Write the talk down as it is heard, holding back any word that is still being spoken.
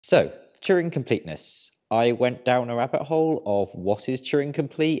So, Turing completeness. I went down a rabbit hole of what is Turing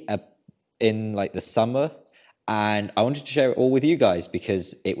complete in like the summer, and I wanted to share it all with you guys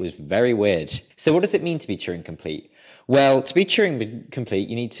because it was very weird. So what does it mean to be Turing complete? Well, to be Turing complete,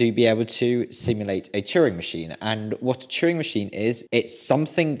 you need to be able to simulate a Turing machine. And what a Turing machine is, it's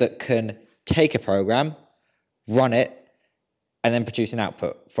something that can take a program, run it, and then produce an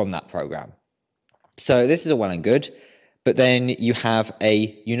output from that program. So this is all well and good, but then you have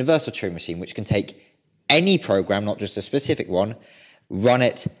a universal Turing machine, which can take any program, not just a specific one, run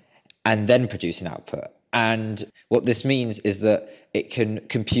it, and then produce an output. And what this means is that it can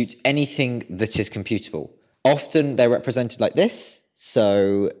compute anything that is computable. Often they're represented like this.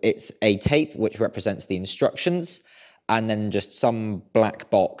 So it's a tape which represents the instructions, and then just some black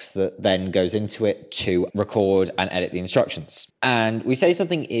box that then goes into it to record and edit the instructions. And we say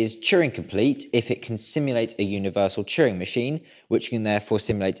something is Turing complete if it can simulate a universal Turing machine, which can therefore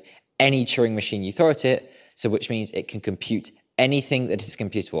simulate any Turing machine you throw at it, so which means it can compute anything that is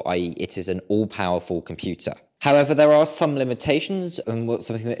computable, i.e. it is an all-powerful computer. However, there are some limitations on what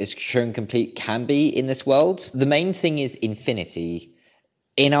something that is Turing complete can be in this world. The main thing is infinity.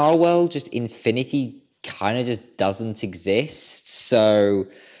 In our world, just infinity kind of just doesn't exist.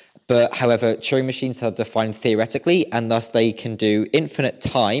 But however, Turing machines are defined theoretically, and thus they can do infinite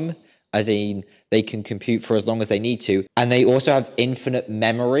time, as in they can compute for as long as they need to. And they also have infinite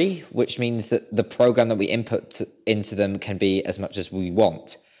memory, which means that the program that we input into them can be as much as we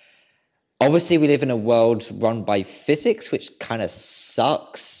want. Obviously, we live in a world run by physics, which kind of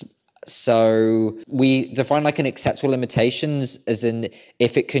sucks. So we define like an acceptable limitations, as in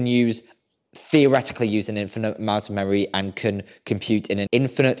if it can theoretically use an infinite amount of memory and can compute in an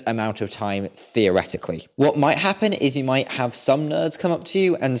infinite amount of time theoretically. What might happen is you might have some nerds come up to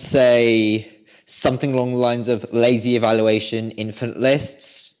you and say something along the lines of lazy evaluation, infinite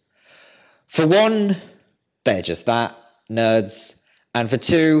lists. For one, they're just that, nerds. And for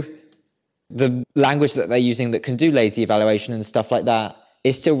two, the language that they're using that can do lazy evaluation and stuff like that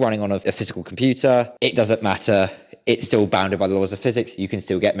is still running on a physical computer. It doesn't matter. It's still bounded by the laws of physics. You can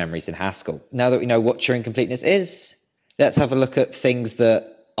still get memories in Haskell. Now that we know what Turing completeness is, let's have a look at things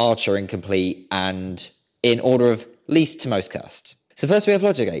that are Turing complete and in order of least to most cursed. So first we have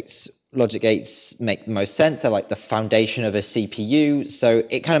logic gates. Logic gates make the most sense. They're like the foundation of a CPU. So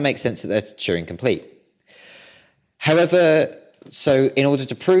it kind of makes sense that they're Turing complete. However, so in order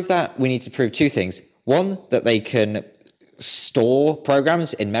to prove that, we need to prove two things. One, that they can store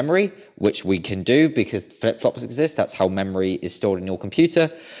programs in memory, which we can do because flip-flops exist. That's how memory is stored in your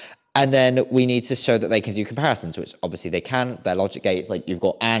computer. And then we need to show that they can do comparisons, which obviously they can. They're logic gates, like you've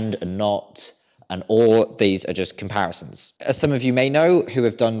got and not, and or. These are just comparisons. As some of you may know who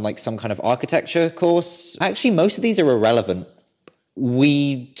have done like some kind of architecture course, actually most of these are irrelevant. To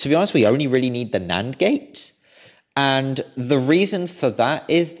be honest, we only really need the NAND gate. And the reason for that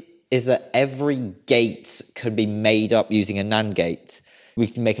is that every gate can be made up using a NAND gate. We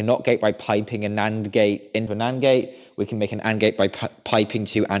can make a NOT gate by piping a NAND gate into a NAND gate. We can make an AND gate by piping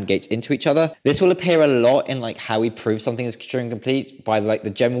two AND gates into each other. This will appear a lot in like how we prove something is Turing complete. By like the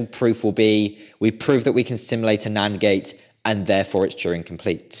general proof will be, we prove that we can simulate a NAND gate and therefore it's Turing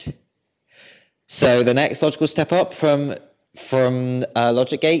complete. So the next logical step up from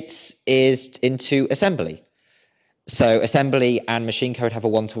logic gates is into assembly. So assembly and machine code have a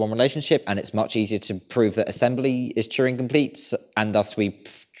one-to-one relationship, and it's much easier to prove that assembly is Turing complete, and thus we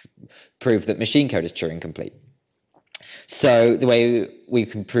prove that machine code is Turing complete. So the way we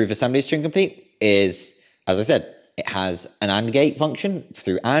can prove assembly is Turing complete is, as I said, it has an AND gate function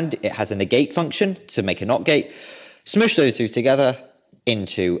through AND, it has a negate function to make a NOT gate, smush those two together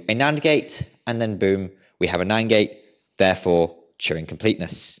into a NAND gate, and then boom, we have a NAND gate, therefore Turing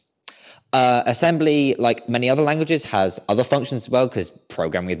completeness. Assembly, like many other languages, has other functions as well, because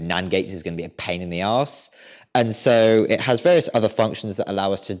programming with NAND gates is going to be a pain in the ass. And so it has various other functions that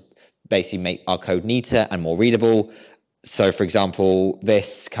allow us to basically make our code neater and more readable. So, for example,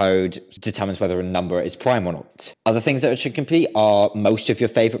 this code determines whether a number is prime or not. Other things that should complete are most of your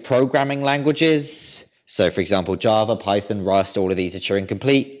favorite programming languages. So, for example, Java, Python, Rust, all of these are Turing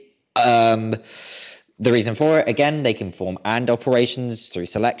complete. The reason for it, again, they can form AND operations through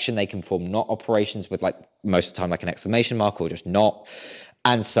selection. They can form NOT operations with like most of the time like an exclamation mark or just NOT.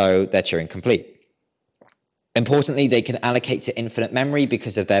 And so they're Turing complete. Importantly, they can allocate to infinite memory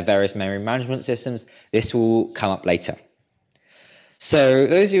because of their various memory management systems. This will come up later. So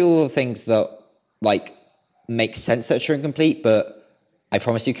those are all the things that like make sense that are Turing complete, but I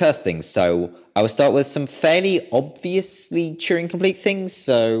promise you curse things. So I will start with some fairly obviously Turing complete things.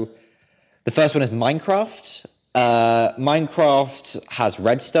 So the first one is Minecraft. Minecraft has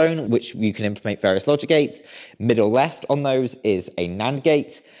redstone, which you can implement various logic gates. Middle left on those is a NAND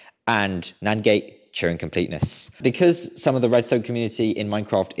gate, and NAND gate Turing completeness. Because some of the redstone community in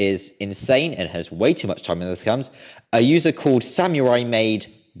Minecraft is insane and has way too much time when this comes, a user called Samurai made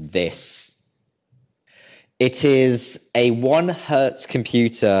this. It is a 1 hertz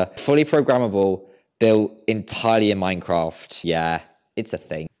computer, fully programmable, built entirely in Minecraft. Yeah, it's a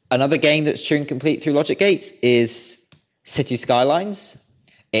thing. Another game that's Turing complete through logic gates is City Skylines.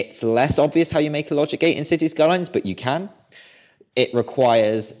 It's less obvious how you make a logic gate in City Skylines, but you can. It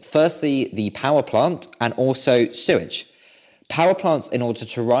requires, firstly, the power plant and also sewage. Power plants, in order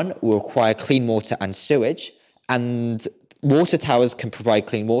to run, will require clean water and sewage, and water towers can provide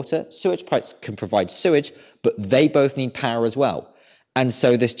clean water, sewage pipes can provide sewage, but they both need power as well. And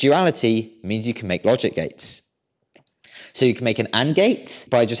so this duality means you can make logic gates. So you can make an AND gate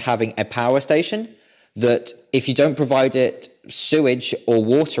by just having a power station that if you don't provide it sewage or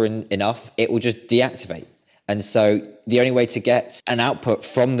water enough, it will just deactivate. And so the only way to get an output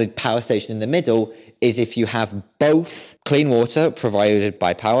from the power station in the middle is if you have both clean water provided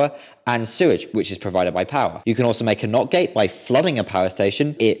by power and sewage, which is provided by power. You can also make a NOT gate by flooding a power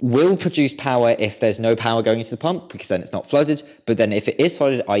station. It will produce power if there's no power going into the pump, because then it's not flooded. But then if it is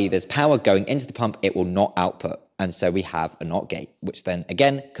flooded, i.e. there's power going into the pump, it will not output. And so we have a NOT gate, which then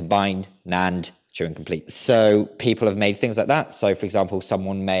again, combined, NAND, Turing complete. So people have made things like that. So for example,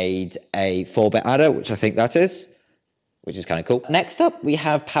 someone made a 4-bit adder, which I think that is, which is kind of cool. Next up, we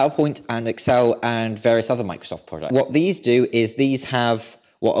have PowerPoint and Excel and various other Microsoft projects. What these do is these have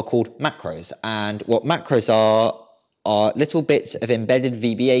what are called macros. And what macros are little bits of embedded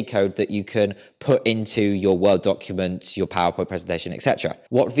VBA code that you can put into your Word document, your PowerPoint presentation, etc.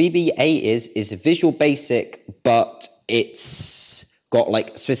 What VBA is Visual Basic, but it's got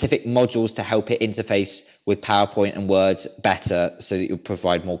like specific modules to help it interface with PowerPoint and Word better so that you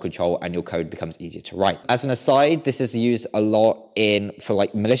provide more control and your code becomes easier to write. As an aside, this is used a lot for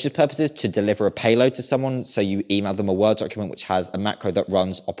like malicious purposes to deliver a payload to someone. So you email them a Word document which has a macro that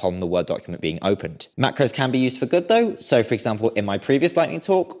runs upon the Word document being opened. Macros can be used for good though. So for example, in my previous lightning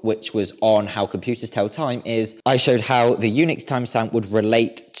talk, which was on how computers tell time, I showed how the Unix timestamp would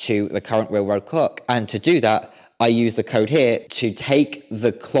relate to the current real world clock. And to do that, I use the code here to take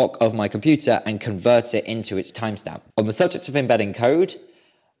the clock of my computer and convert it into its timestamp. On the subject of embedding code,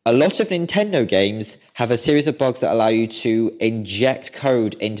 a lot of Nintendo games have a series of bugs that allow you to inject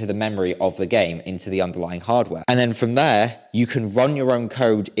code into the memory of the game, into the underlying hardware. And then from there, you can run your own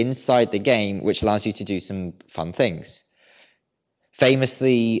code inside the game, which allows you to do some fun things.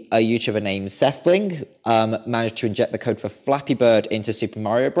 Famously, a YouTuber named SethBling managed to inject the code for Flappy Bird into Super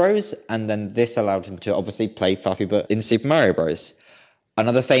Mario Bros. And then this allowed him to obviously play Flappy Bird in Super Mario Bros.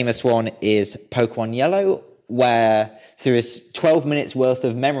 Another famous one is Pokemon Yellow, where through a 12 minutes worth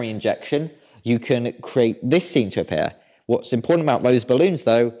of memory injection, you can create this scene to appear. What's important about those balloons,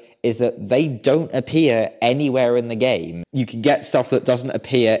 though, is that they don't appear anywhere in the game. You can get stuff that doesn't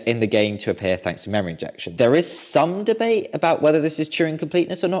appear in the game to appear thanks to memory injection. There is some debate about whether this is Turing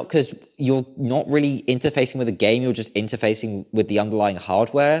completeness or not, because you're not really interfacing with the game, you're just interfacing with the underlying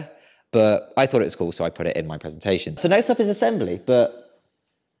hardware. But I thought it was cool, so I put it in my presentation. So next up is assembly, but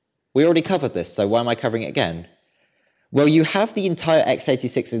we already covered this, so why am I covering it again? Well, you have the entire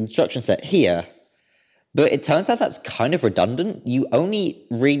x86 instruction set here, but it turns out that's kind of redundant. You only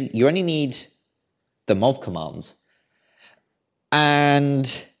need the mov command.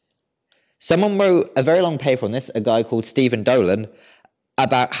 And someone wrote a very long paper on this, a guy called Stephen Dolan,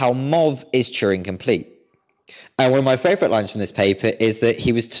 about how mov is Turing complete. And one of my favorite lines from this paper is that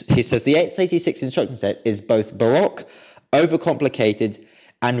he says the x86 instruction set is both baroque, overcomplicated,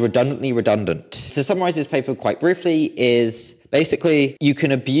 and redundantly redundant. To summarize this paper quite briefly is basically you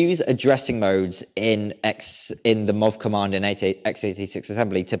can abuse addressing modes in the mov command in x86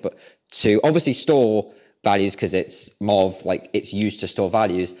 assembly to obviously store values because it's mov, like it's used to store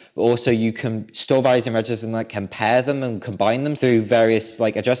values, but also you can store values in registers and like compare them and combine them through various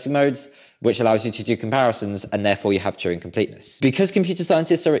like addressing modes, which allows you to do comparisons, and therefore you have Turing completeness. Because computer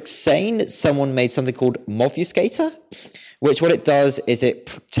scientists are insane, someone made something called Movuscator, which what it does is it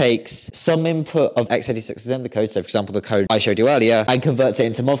takes some input of x86 assembly code, so for example the code I showed you earlier, and converts it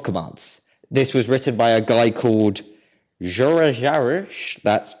into mov commands. This was written by a guy called Jurajarish.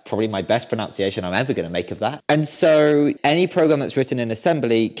 That's probably my best pronunciation I'm ever going to make of that. And so any program that's written in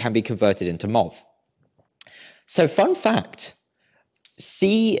assembly can be converted into mov. So fun fact,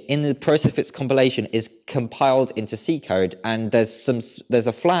 C in the process of its compilation is compiled into C code, and there's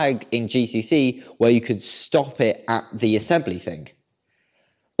a flag in GCC where you could stop it at the assembly thing.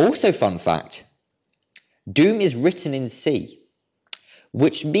 Also fun fact, Doom is written in C,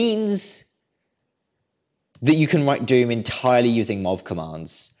 which means that you can write Doom entirely using mov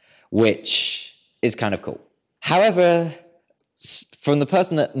commands, which is kind of cool. However, from the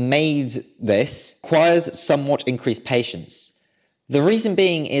person that made this, requires somewhat increased patience. The reason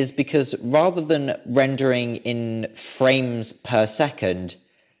being is because rather than rendering in frames per second,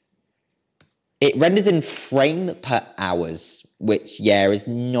 it renders in frame per hours, which, yeah, is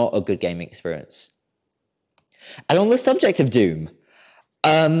not a good gaming experience. And on the subject of Doom,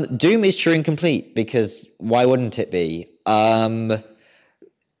 Doom is Turing complete, because why wouldn't it be?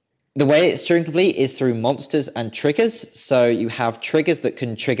 The way it's Turing complete is through monsters and triggers. So you have triggers that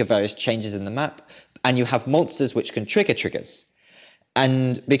can trigger various changes in the map, and you have monsters which can trigger triggers.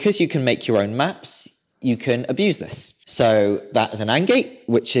 And because you can make your own maps, you can abuse this. So that is an AND gate,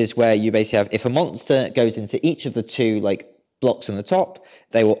 which is where you basically have, if a monster goes into each of the two blocks on the top,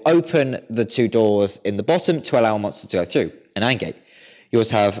 they will open the two doors in the bottom to allow a monster to go through, an AND gate. You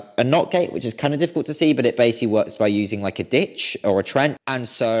also have a NOT gate, which is kind of difficult to see, but it basically works by using a ditch or a trench. And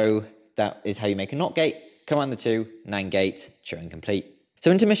so that is how you make a NOT gate. Combine the two, an AND gate, Turing complete. So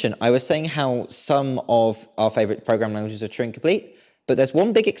intermission, I was saying how some of our favorite programming languages are Turing complete, but there's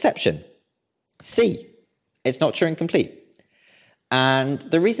one big exception, C. It's not Turing complete. And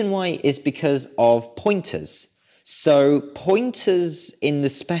the reason why is because of pointers. So pointers in the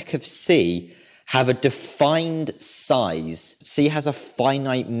spec of C have a defined size. C has a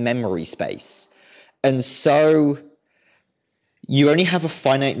finite memory space. And so you only have a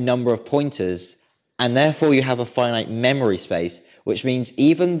finite number of pointers, and therefore you have a finite memory space, which means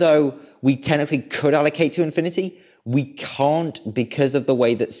even though we technically could allocate to infinity, we can't because of the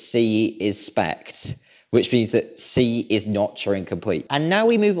way that C is spec'd, which means that C is not Turing complete. And now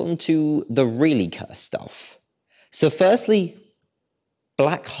we move on to the really cursed stuff. So firstly,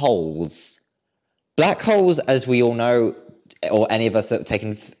 black holes. Black holes, as we all know, or any of us that have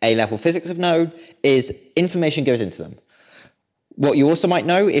taken A-level physics have known, is information goes into them. What you also might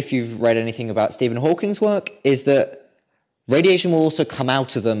know, if you've read anything about Stephen Hawking's work, is that radiation will also come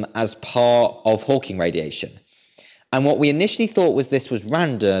out of them as part of Hawking radiation. And what we initially thought was this was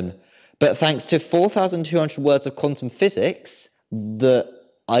random, but thanks to 4,200 words of quantum physics that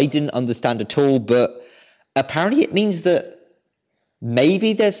I didn't understand at all, but apparently it means that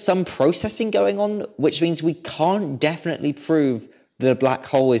maybe there's some processing going on, which means we can't definitely prove that a black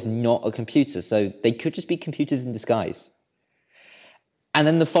hole is not a computer. So they could just be computers in disguise. And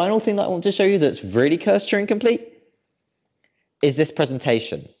then the final thing that I want to show you that's really cursed Turing complete is this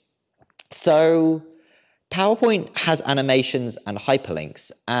presentation. So PowerPoint has animations and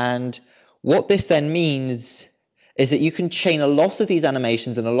hyperlinks. And what this then means is that you can chain a lot of these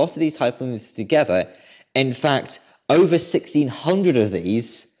animations and a lot of these hyperlinks together. In fact, over 1,600 of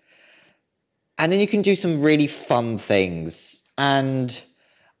these, and then you can do some really fun things. And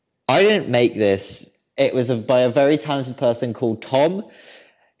I didn't make this. It was by a very talented person called Tom,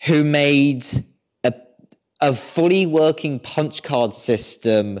 who made a fully working punch card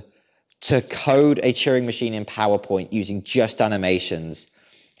system to code a Turing machine in PowerPoint using just animations.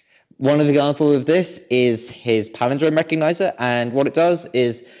 One example of this is his palindrome recognizer, and what it does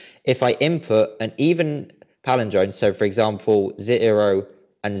is if I input an even palindrome, so for example 0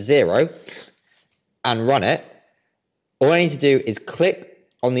 and 0, and run it, all I need to do is click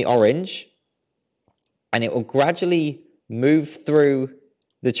on the orange and it will gradually move through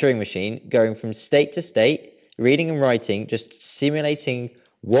the Turing machine, going from state to state, reading and writing, just simulating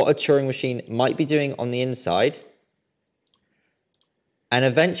what a Turing machine might be doing on the inside. And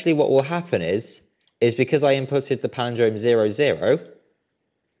eventually what will happen is because I inputted the palindrome 0, 0,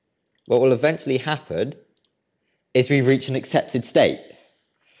 what will eventually happen is we reach an accepted state.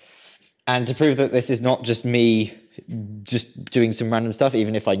 And to prove that this is not just me just doing some random stuff,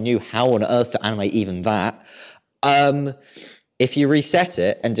 even if I knew how on earth to animate even that, if you reset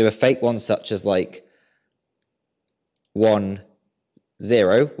it and do a fake one such as 1,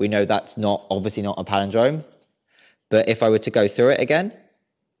 0, we know that's obviously not a palindrome. But if I were to go through it again,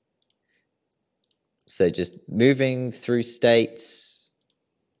 so just moving through states,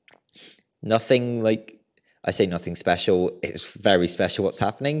 nothing I say nothing special, it's very special what's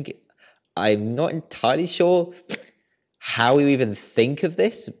happening. I'm not entirely sure how we even think of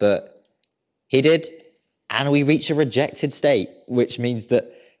this, but he did, and we reach a rejected state, which means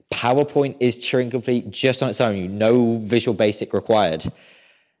that PowerPoint is Turing complete just on its own, no Visual Basic required.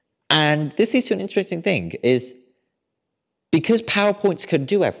 And this leads to an interesting thing, is because PowerPoints can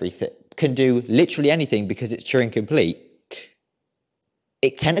do everything, can do literally anything because it's Turing complete,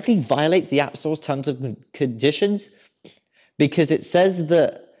 it technically violates the App Store's terms and conditions, because it says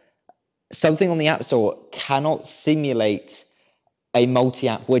that something on the App Store cannot simulate a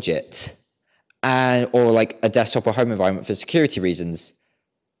multi-app widget or like a desktop or home environment for security reasons,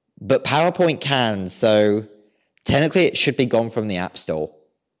 but PowerPoint can. So technically it should be gone from the App Store,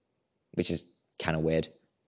 which is kind of weird.